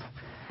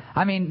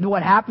 I mean,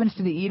 what happens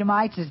to the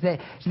Edomites is that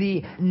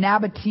the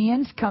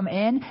Nabateans come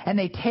in and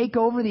they take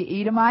over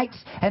the Edomites,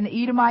 and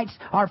the Edomites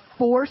are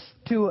forced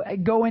to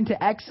go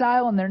into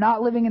exile, and they're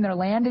not living in their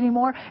land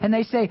anymore. And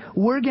they say,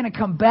 we're going to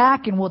come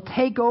back and we'll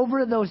take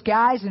over those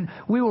guys and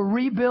we will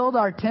rebuild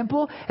our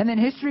temple. And then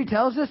history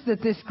tells us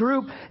that this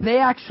group, they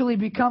actually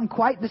become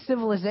quite the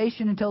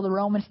civilization until the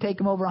Romans take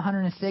them over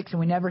 106, and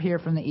we never hear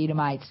from the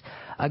Edomites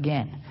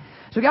again.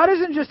 So God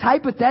isn't just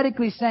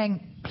hypothetically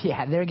saying,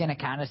 yeah, they're going to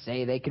kind of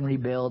say they can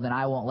rebuild and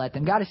I won't let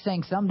them. God is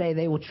saying someday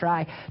they will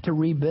try to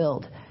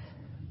rebuild,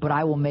 but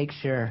I will make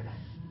sure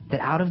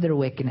that out of their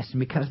wickedness, and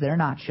because they're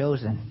not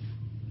chosen,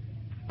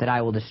 that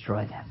I will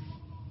destroy them.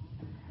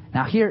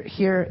 Now here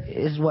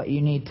is what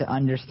you need to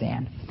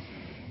understand.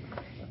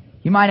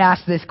 You might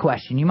ask this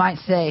question. You might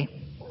say,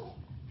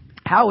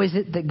 how is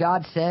it that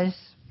God says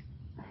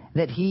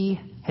that He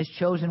has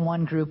chosen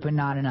one group and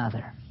not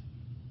another?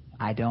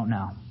 I don't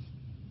know.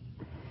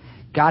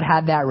 God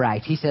had that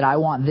right. He said, I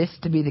want this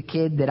to be the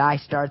kid that I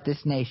start this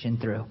nation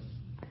through.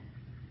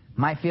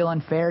 Might feel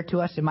unfair to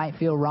us. It might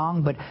feel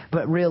wrong.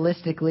 But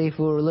realistically, if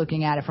we were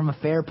looking at it from a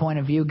fair point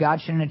of view, God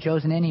shouldn't have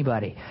chosen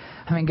anybody.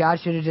 I mean, God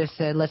should have just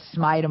said, let's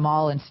smite them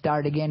all and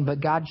start again. But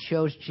God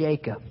chose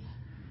Jacob.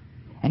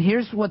 And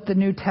here's what the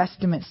New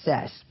Testament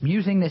says,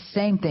 using the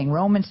same thing.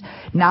 Romans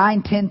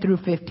 9:10 through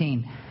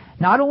 15.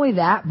 Not only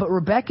that, but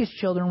Rebekah's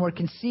children were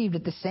conceived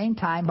at the same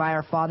time by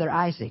our father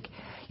Isaac.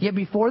 Yet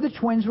before the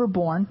twins were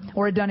born,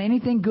 or had done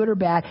anything good or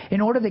bad,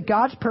 in order that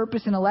God's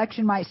purpose and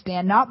election might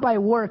stand, not by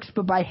works,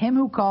 but by Him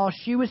who calls,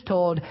 she was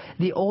told,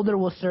 the older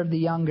will serve the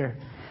younger.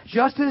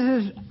 Just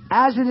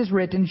as it is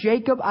written,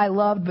 Jacob I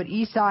loved, but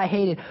Esau I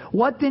hated.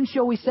 What then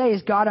shall we say?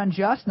 Is God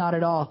unjust? Not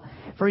at all.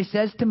 For He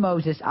says to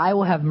Moses, I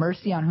will have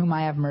mercy on whom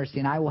I have mercy,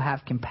 and I will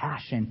have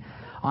compassion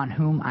on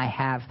whom I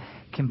have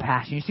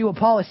compassion. You see what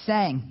Paul is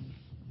saying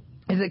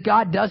is that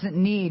God doesn't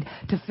need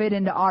to fit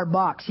into our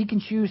box. He can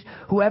choose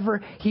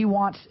whoever He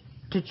wants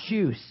to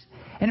choose.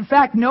 And in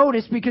fact,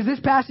 notice, because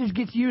this passage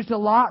gets used a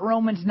lot,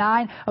 Romans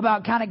 9,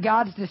 about kind of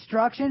God's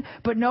destruction,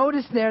 but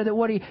notice there that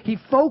what he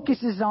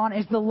focuses on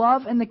is the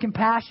love and the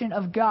compassion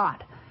of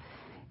God.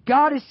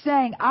 God is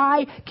saying,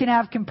 I can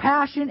have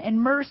compassion and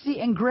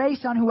mercy and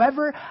grace on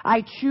whoever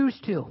I choose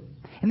to.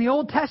 In the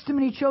Old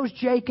Testament, He chose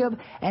Jacob,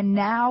 and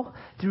now,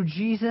 through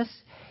Jesus,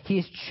 He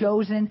has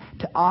chosen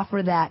to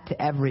offer that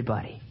to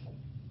everybody.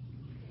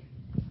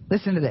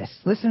 Listen to this.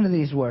 Listen to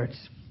these words.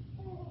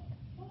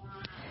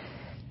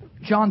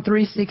 John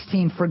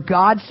 3:16, for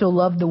God so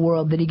loved the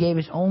world that He gave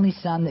His only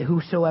Son, that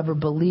whosoever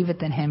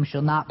believeth in Him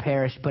shall not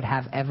perish, but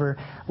have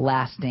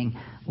everlasting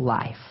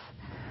life.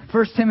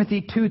 1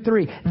 Timothy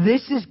 2:3,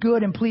 this is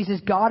good and pleases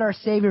God our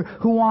Savior,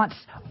 who wants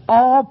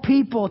all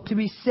people to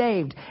be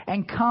saved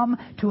and come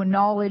to a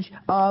knowledge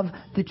of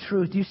the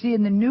truth. You see,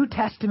 in the New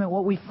Testament,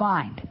 what we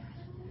find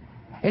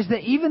is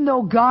that even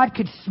though God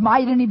could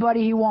smite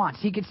anybody He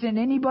wants, He could send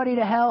anybody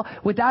to hell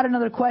without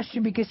another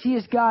question because He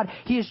is God,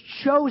 He has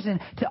chosen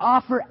to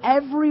offer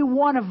every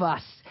one of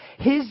us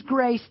His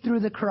grace through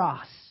the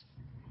cross.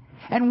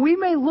 And we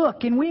may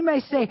look and we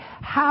may say,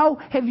 how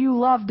have you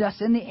loved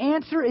us? And the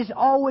answer is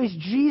always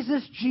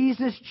Jesus,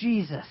 Jesus,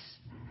 Jesus.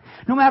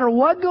 No matter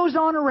what goes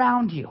on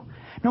around you,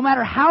 no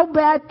matter how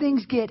bad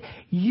things get,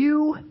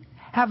 you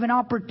have an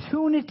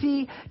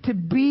opportunity to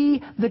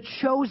be the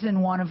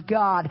chosen one of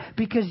God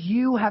because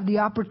you have the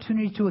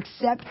opportunity to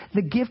accept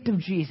the gift of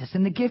Jesus.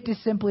 And the gift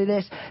is simply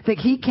this, that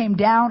He came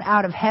down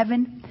out of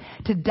heaven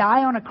to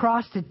die on a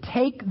cross to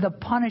take the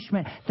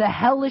punishment, the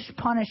hellish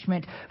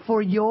punishment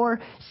for your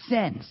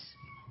sins.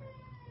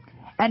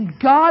 And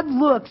God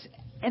looks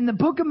in the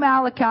book of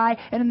Malachi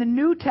and in the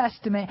New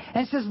Testament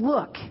and says,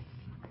 look,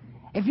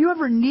 if you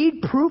ever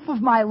need proof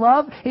of my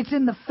love, it's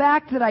in the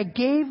fact that I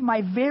gave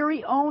my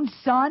very own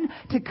Son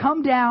to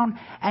come down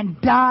and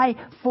die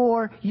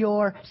for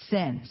your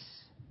sins.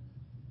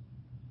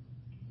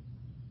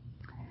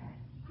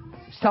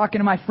 I was talking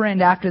to my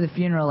friend after the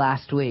funeral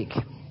last week,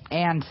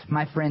 and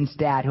my friend's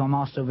dad, who I'm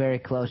also very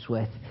close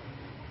with.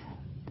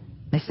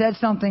 They said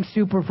something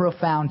super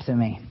profound to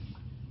me.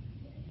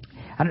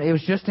 It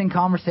was just in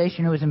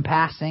conversation. It was in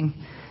passing.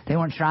 They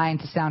weren't trying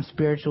to sound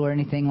spiritual or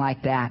anything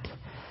like that.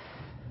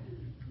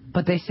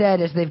 But they said,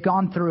 as they've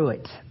gone through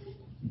it,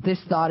 this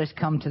thought has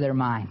come to their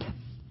mind.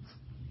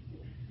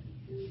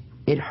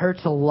 It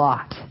hurts a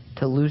lot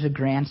to lose a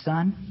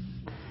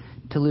grandson,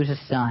 to lose a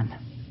son.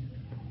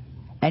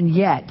 And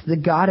yet, the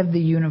God of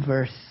the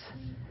universe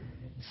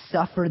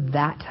suffered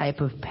that type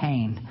of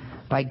pain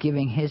by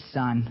giving His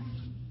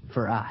Son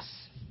for us.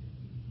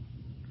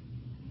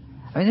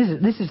 I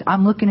mean, this is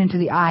I'm looking into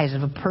the eyes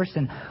of a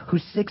person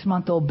whose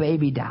 6-month-old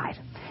baby died.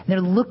 And they're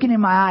looking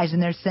in my eyes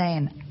and they're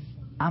saying,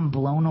 I'm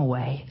blown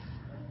away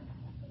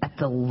at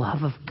the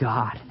love of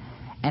God.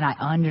 And I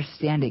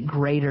understand it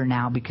greater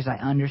now because I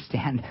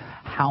understand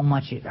how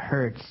much it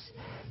hurts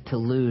to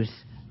lose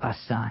a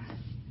son.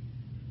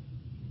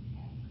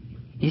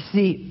 You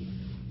see,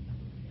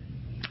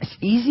 it's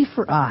easy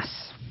for us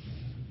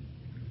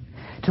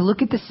to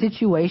look at the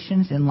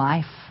situations in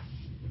life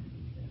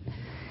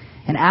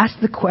and ask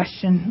the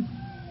question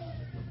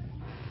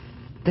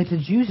that the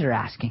Jews are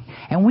asking.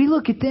 And we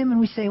look at them and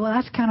we say, well,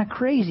 that's kind of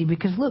crazy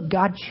because look,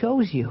 God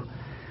chose you.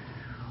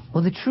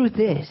 Well, the truth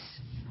is,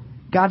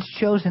 God's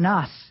chosen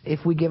us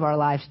if we give our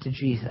lives to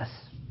Jesus.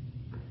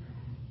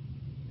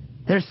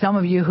 There's some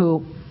of you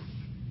who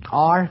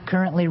are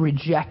currently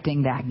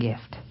rejecting that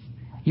gift.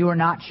 You are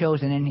not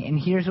chosen. And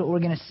here's what we're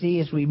going to see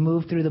as we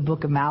move through the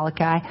book of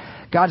Malachi.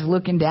 God's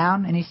looking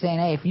down and He's saying,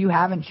 hey, if you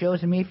haven't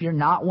chosen me, if you're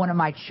not one of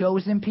my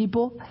chosen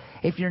people,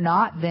 if you're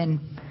not,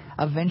 then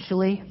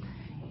eventually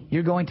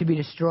you're going to be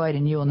destroyed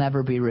and you will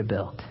never be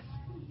rebuilt.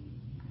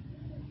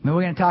 I mean,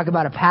 we're going to talk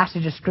about a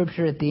passage of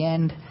Scripture at the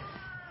end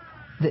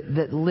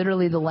that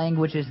literally the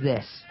language is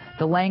this.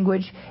 The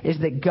language is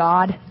that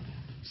God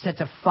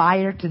sets a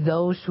fire to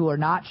those who are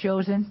not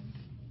chosen.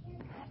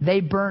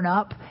 They burn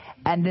up,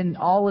 and then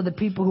all of the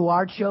people who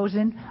are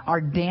chosen are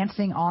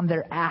dancing on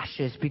their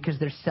ashes because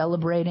they're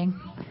celebrating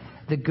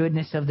the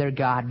goodness of their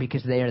God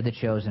because they are the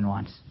chosen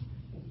ones.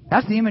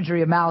 That's the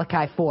imagery of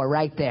Malachi 4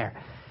 right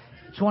there.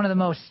 It's one of the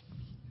most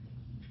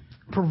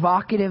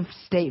provocative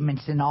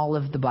statements in all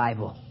of the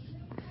Bible.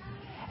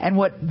 And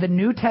what the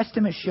New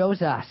Testament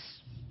shows us,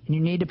 and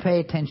you need to pay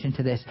attention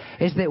to this,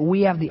 is that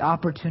we have the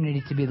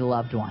opportunity to be the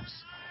loved ones.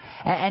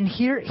 And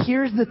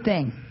here's the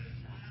thing.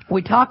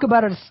 We talk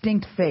about a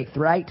distinct faith,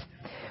 right?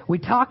 We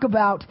talk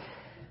about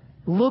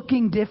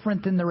looking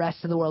different than the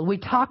rest of the world. We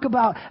talk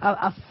about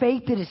a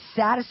faith that is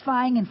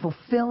satisfying and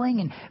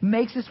fulfilling and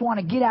makes us want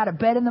to get out of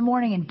bed in the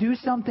morning and do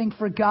something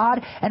for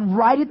God. And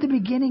right at the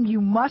beginning, you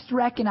must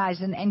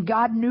recognize, and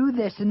God knew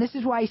this, and this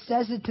is why He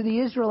says it to the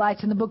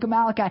Israelites in the book of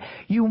Malachi,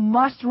 you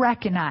must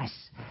recognize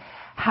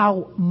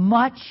how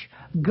much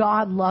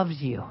God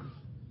loves you.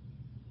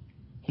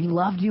 He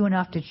loved you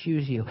enough to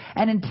choose you.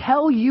 And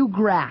until you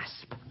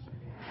grasp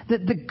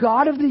that the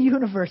God of the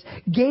universe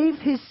gave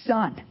His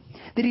Son,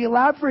 that He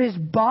allowed for His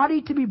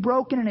body to be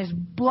broken and His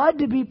blood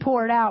to be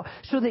poured out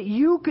so that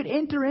you could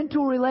enter into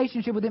a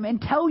relationship with Him,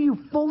 until you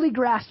fully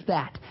grasp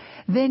that,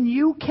 then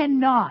you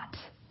cannot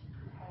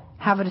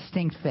have a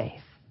distinct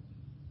faith.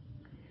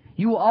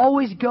 You will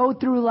always go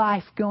through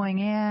life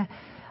going,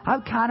 I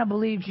kind of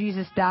believe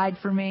Jesus died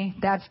for me.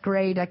 That's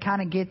great. I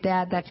kind of get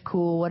that. That's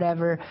cool.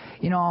 Whatever.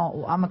 You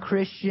know, I'm a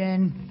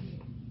Christian.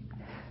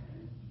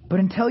 But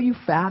until you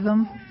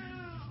fathom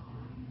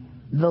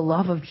the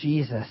love of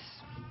Jesus,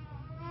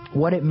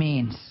 what it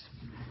means,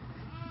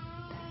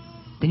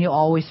 then you'll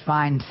always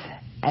find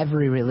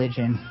every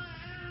religion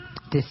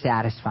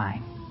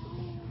dissatisfying.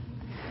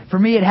 For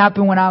me, it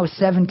happened when I was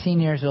 17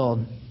 years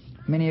old.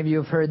 Many of you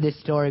have heard this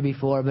story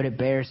before, but it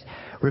bears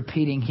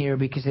repeating here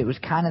because it was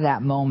kind of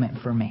that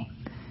moment for me.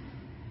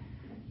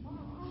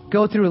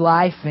 Go through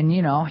life and,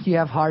 you know, you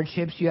have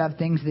hardships, you have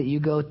things that you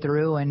go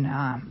through, and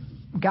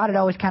God had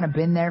always kind of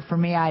been there for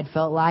me, I had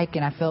felt like,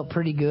 and I felt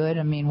pretty good.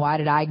 I mean, why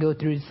did I go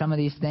through some of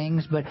these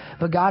things? But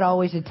God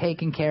always had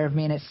taken care of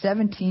me. And at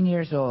 17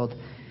 years old,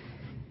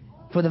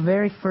 for the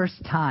very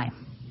first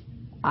time,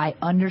 I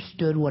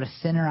understood what a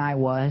sinner I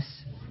was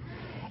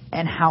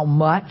and how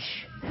much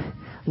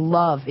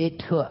love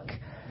it took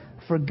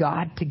for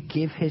God to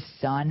give His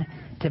Son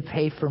to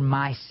pay for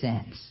my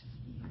sins.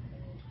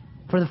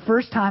 For the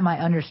first time, I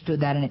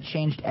understood that, and it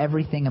changed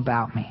everything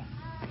about me.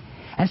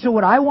 And so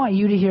what I want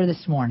you to hear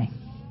this morning,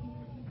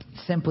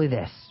 simply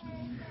this.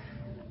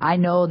 I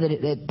know that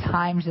at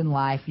times in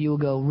life you will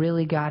go,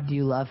 really, God, do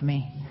you love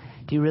me?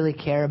 Do you really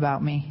care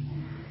about me?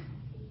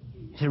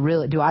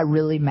 Do I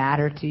really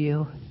matter to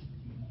you?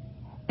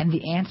 And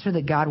the answer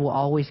that God will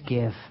always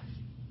give,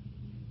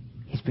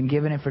 He's been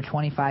giving it for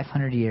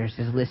 2,500 years,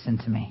 is listen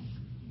to me.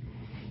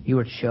 You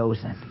are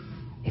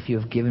chosen if you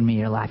have given me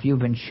your life. You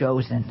have been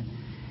chosen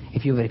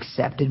if you have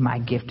accepted my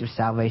gift of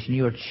salvation.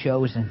 You are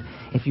chosen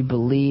if you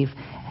believe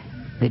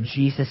that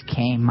Jesus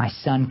came, my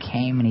Son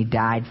came, and He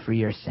died for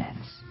your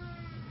sins.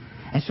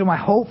 And so my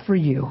hope for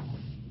you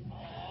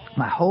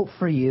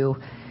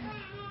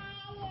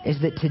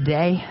is that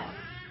today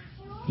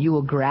you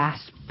will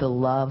grasp the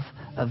love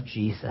of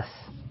Jesus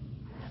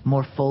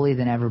more fully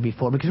than ever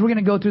before. Because we're going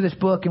to go through this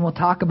book and we'll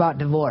talk about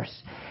divorce.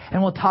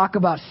 And we'll talk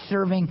about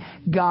serving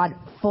God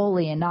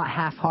fully and not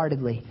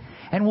half-heartedly.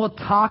 And we'll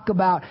talk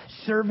about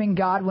serving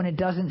God when it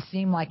doesn't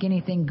seem like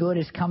anything good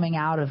is coming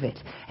out of it.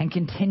 And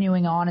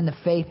continuing on in the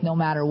faith no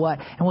matter what.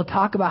 And we'll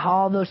talk about how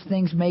all those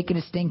things make a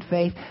distinct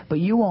faith, but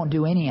you won't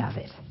do any of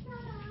it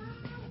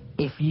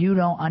if you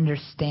don't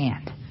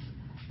understand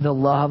the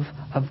love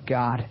of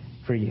God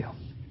for you.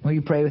 Will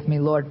you pray with me,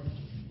 Lord?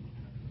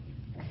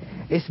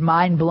 It's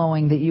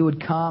mind-blowing that you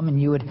would come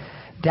and you would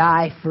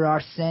die for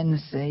our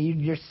sins.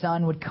 Your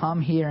Son would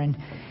come here and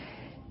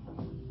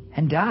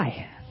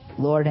die,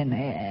 Lord. And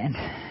man,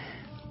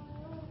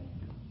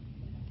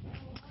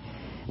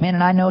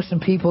 and I know some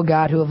people,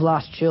 God, who have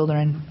lost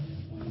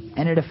children,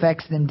 and it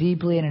affects them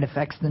deeply and it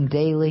affects them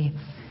daily.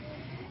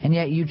 And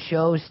yet you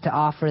chose to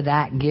offer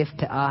that gift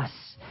to us.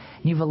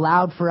 You've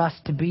allowed for us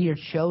to be your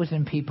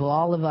chosen people,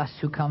 all of us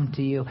who come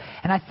to you.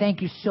 And I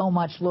thank you so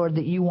much, Lord,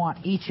 that you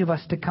want each of us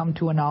to come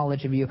to a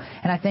knowledge of you.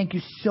 And I thank you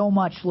so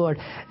much, Lord,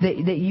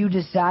 that you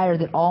desire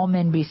that all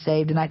men be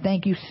saved. And I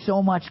thank you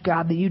so much,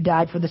 God, that you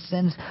died for the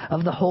sins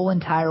of the whole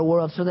entire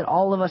world so that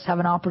all of us have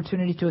an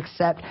opportunity to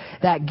accept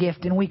that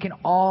gift. And we can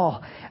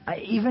all,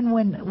 even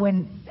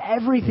when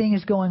everything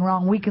is going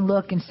wrong, we can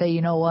look and say,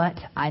 you know what?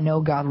 I know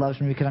God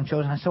loves me because I'm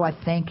chosen. And so I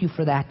thank you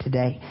for that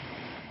today.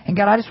 And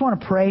God, I just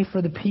want to pray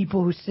for the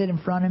people who sit in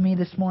front of me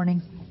this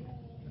morning.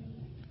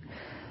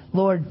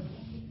 Lord,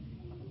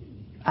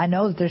 I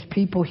know that there's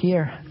people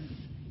here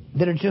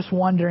that are just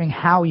wondering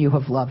how you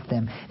have loved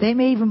them. They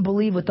may even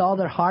believe with all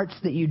their hearts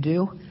that you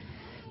do,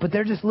 but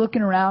they're just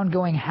looking around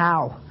going,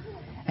 how?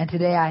 And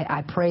today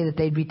I pray that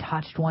they'd be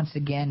touched once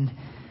again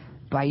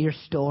by your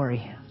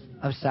story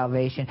of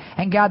salvation.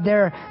 And God,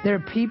 there are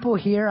people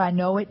here, I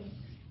know it,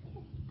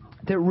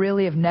 that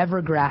really have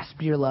never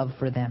grasped your love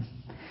for them.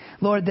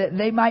 Lord, that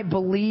they might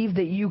believe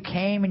that you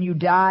came and you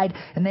died,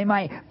 and they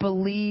might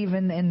believe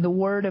in the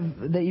word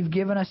that you've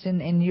given us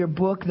in your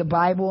book, the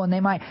Bible, and they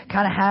might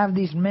kind of have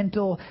these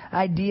mental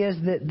ideas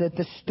that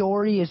the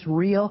story is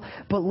real.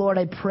 But Lord,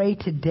 I pray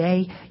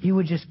today you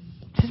would just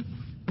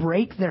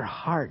break their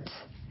hearts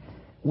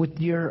with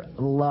your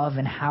love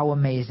and how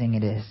amazing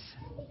it is.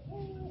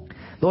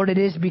 Lord, it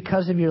is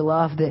because of your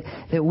love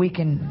that we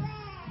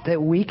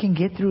can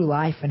get through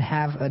life and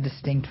have a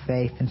distinct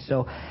faith. And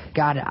so,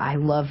 God, I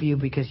love you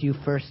because you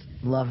first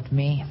loved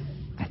me.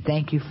 I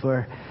thank you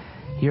for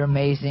your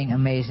amazing,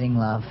 amazing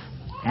love.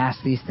 I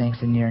ask these things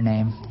in your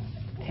name.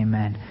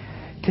 Amen.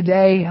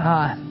 Today,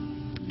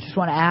 just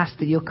want to ask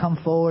that you'll come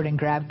forward and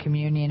grab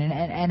communion.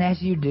 And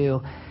as you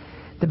do,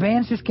 the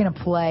band's just going to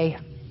play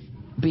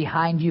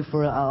behind you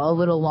for a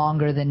little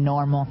longer than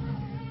normal.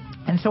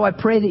 And so I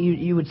pray that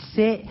you would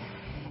sit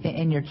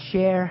in your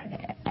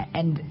chair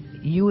and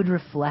you would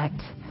reflect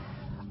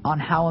on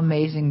how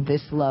amazing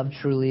this love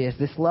truly is.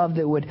 This love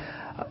that would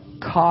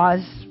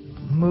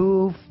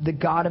move the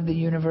God of the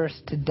universe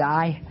to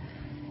die,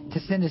 to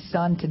send His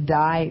Son to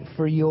die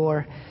for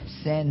your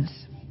sins.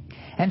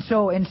 And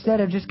so instead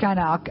of just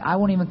I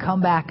won't even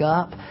come back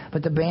up,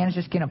 but the band's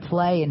just going to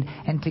play,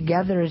 and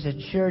together as a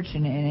church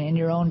and in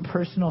your own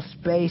personal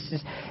space,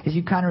 as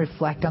you kind of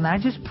reflect on that, I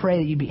just pray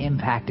that you be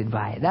impacted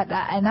by it.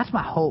 And that's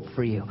my hope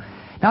for you.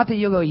 Not that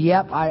you'll go,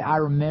 yep, I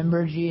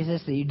remember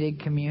Jesus, that you did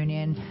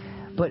communion,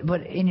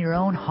 but in your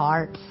own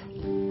heart,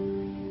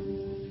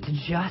 to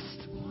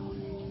just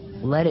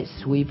let it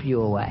sweep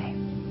you away.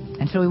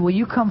 And so will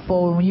you come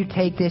forward? When you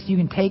take this, you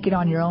can take it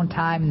on your own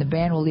time, and the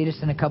band will lead us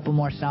in a couple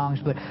more songs,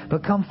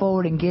 but come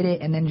forward and get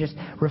it, and then just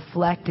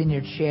reflect in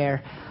your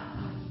chair.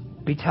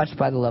 Be touched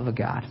by the love of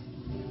God.